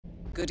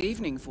Good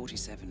evening,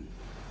 47.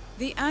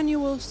 The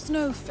annual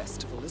Snow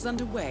Festival is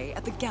underway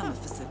at the Gamma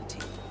facility.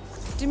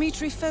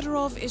 Dmitri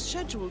Fedorov is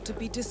scheduled to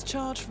be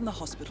discharged from the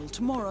hospital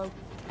tomorrow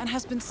and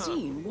has been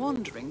seen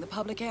wandering the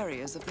public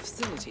areas of the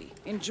facility,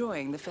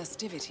 enjoying the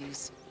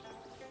festivities.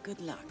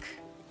 Good luck.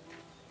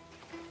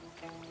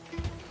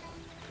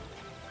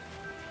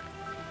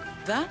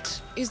 That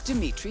is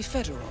Dmitri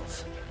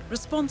Fedorov,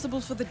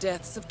 responsible for the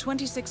deaths of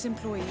 26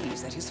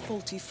 employees at his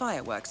faulty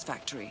fireworks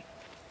factory.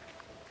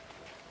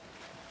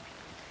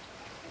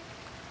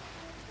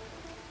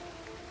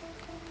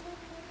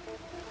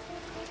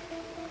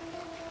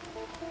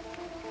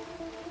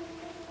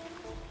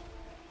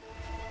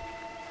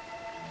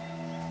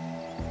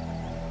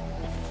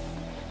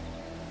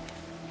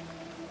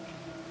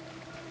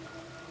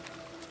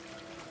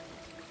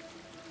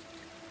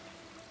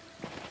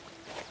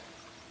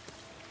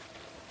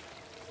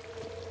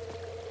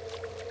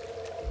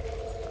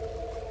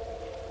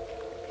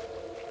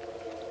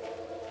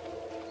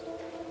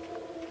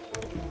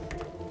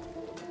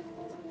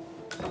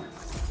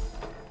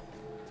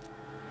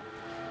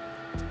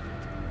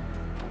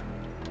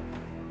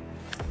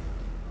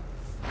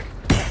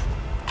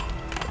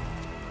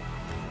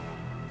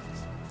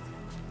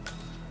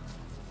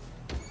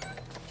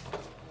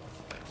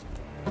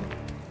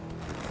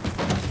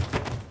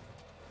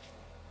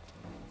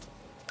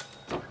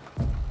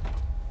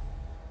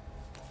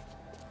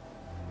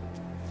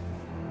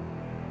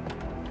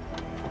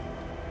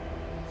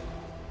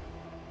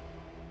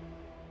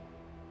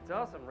 It's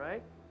awesome,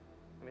 right?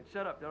 I mean,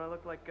 shut up. Don't I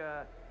look like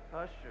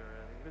Hush or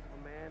an Invisible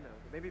Man? Or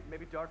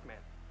maybe Dark Man.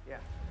 Yeah,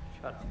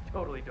 shut up.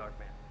 Totally Dark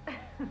Man.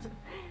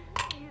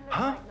 You look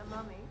like the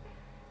mummy.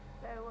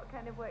 So what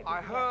kind of work I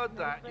heard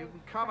that. You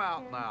can come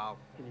out now.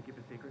 Can you keep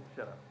a secret?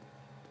 Shut up.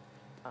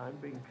 I'm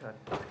being cut.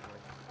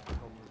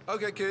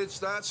 Okay, kids,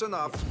 that's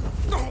enough.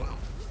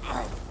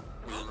 I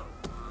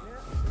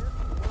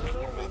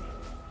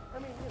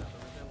mean, you know,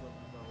 the resemblance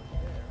is always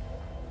there.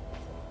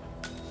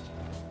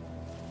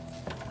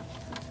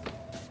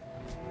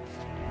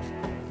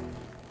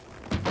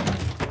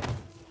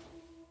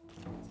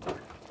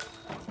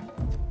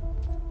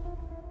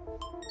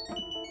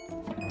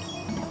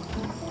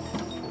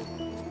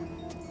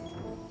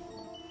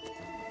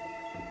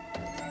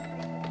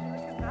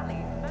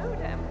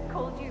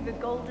 The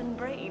golden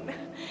brain.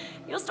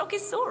 Your stock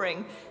is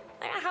soaring.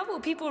 How will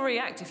people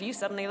react if you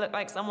suddenly look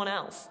like someone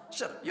else?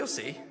 Shut up. You'll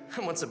see.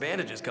 Once the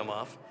bandages come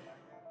off.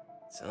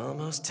 It's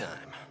almost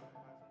time.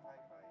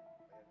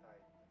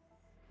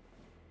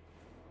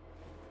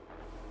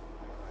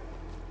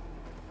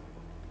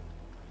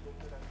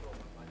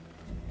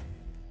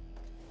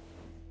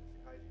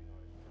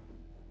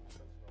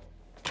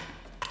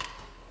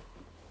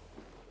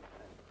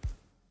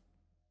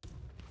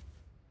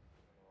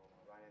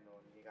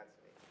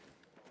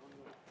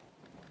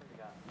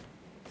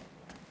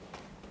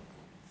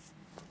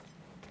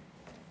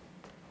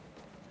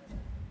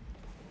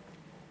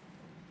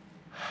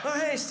 Oh,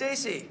 hey,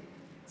 Stacy.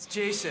 It's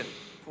Jason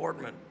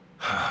Portman.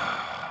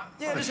 Yeah,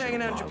 just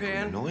hanging out in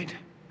Japan. Annoyed? Did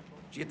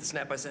you get the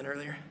snap I sent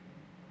earlier?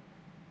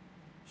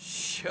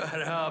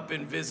 Shut up,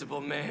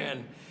 Invisible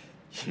Man.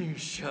 You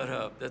shut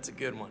up. That's a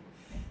good one.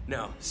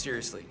 No,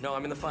 seriously. No,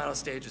 I'm in the final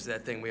stages of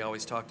that thing we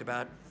always talked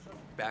about.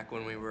 Back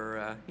when we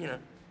were,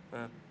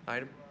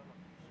 item.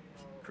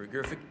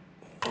 Krugerfic.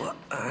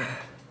 How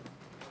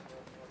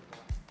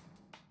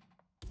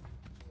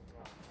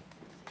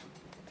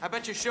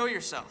about you show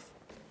yourself?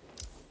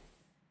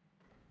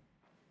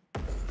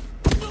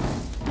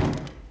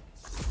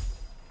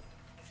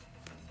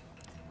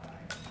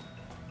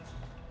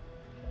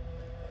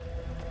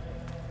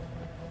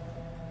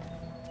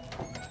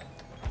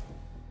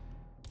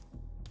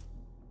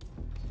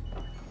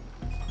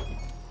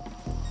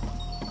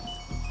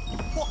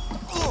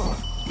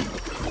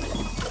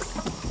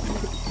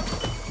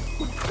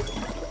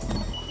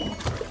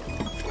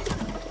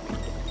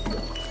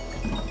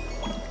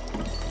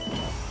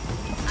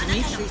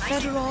 Dmitri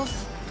Fedorov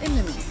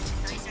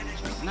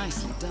eliminated.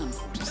 Nicely done,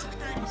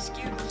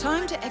 47.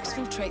 Time to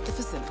exfiltrate the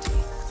facility.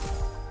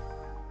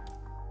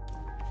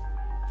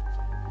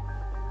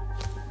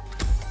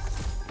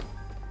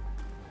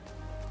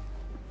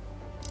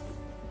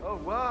 Oh,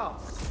 wow.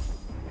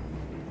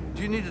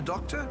 Do you need a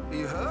doctor? Are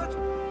you hurt?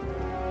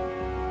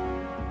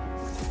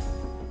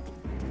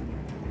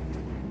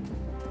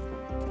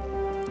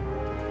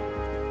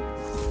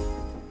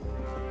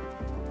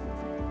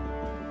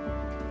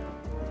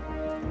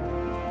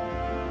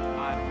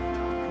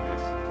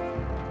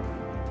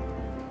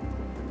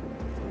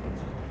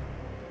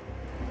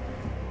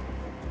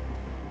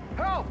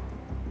 Help!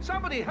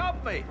 Somebody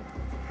help me!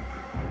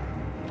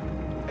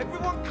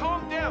 Everyone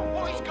calm down.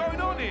 What is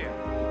going on here?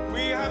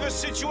 We have a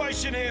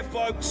situation here,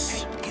 folks.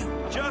 Hey,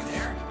 you Just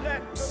there?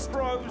 let the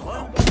bros...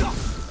 Hello?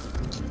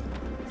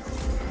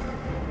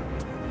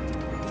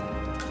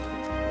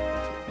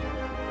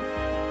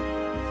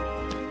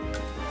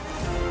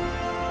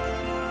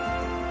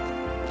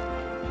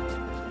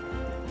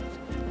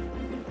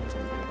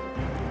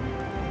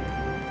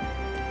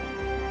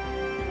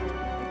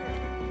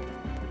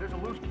 There's a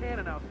loose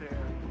cannon out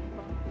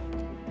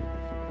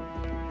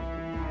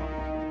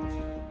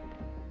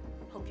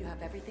Hope you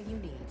have everything you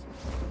need.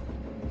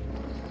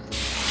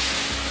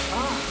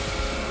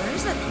 Where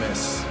is it?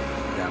 Miss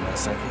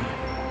N-Icicle,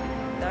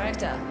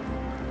 Director,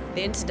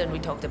 the incident we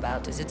talked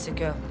about, is it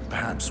secure?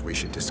 perhaps we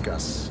should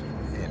discuss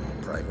in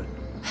private.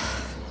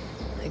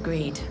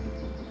 Agreed.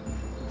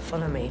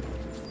 Follow me.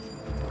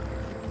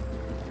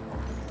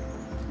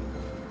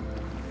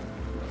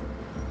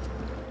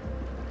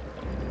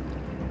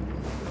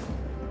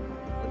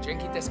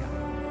 Dzięki deska.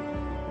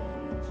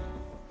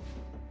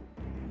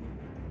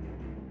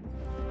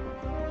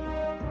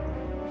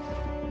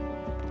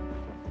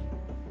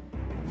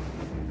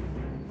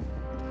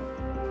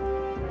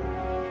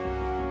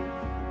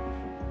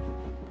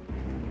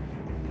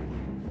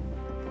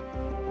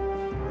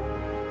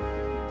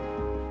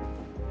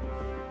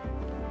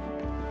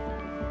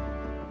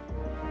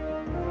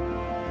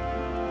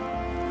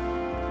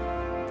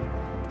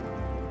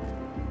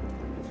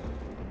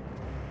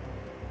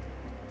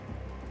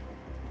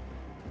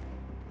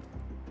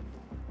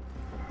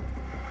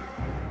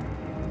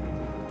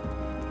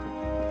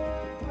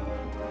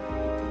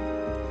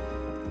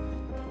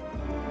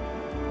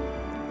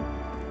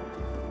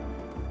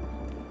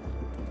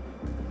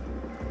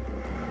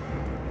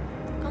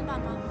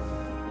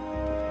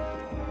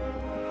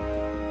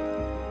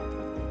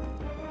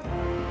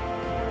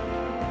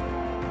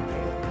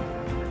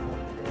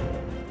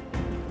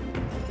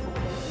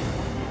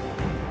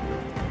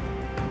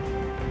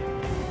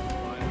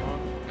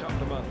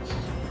 Couple of months.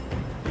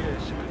 Yeah,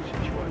 it's a good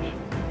situation.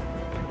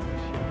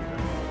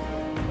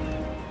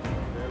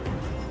 Very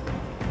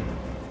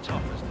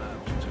tough as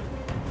nails, too.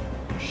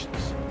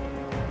 Shits.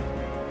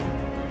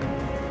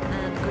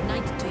 And good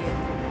night to you.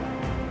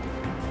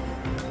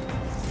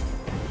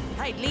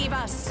 Hey, leave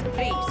us,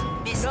 please.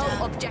 No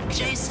Mr. objections.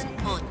 Jason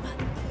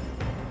Portman,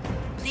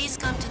 please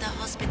come to the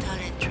hospital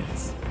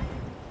entrance.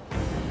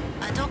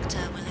 A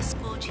doctor will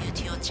escort you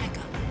to your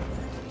checkup.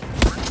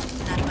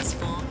 That was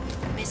for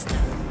Mr.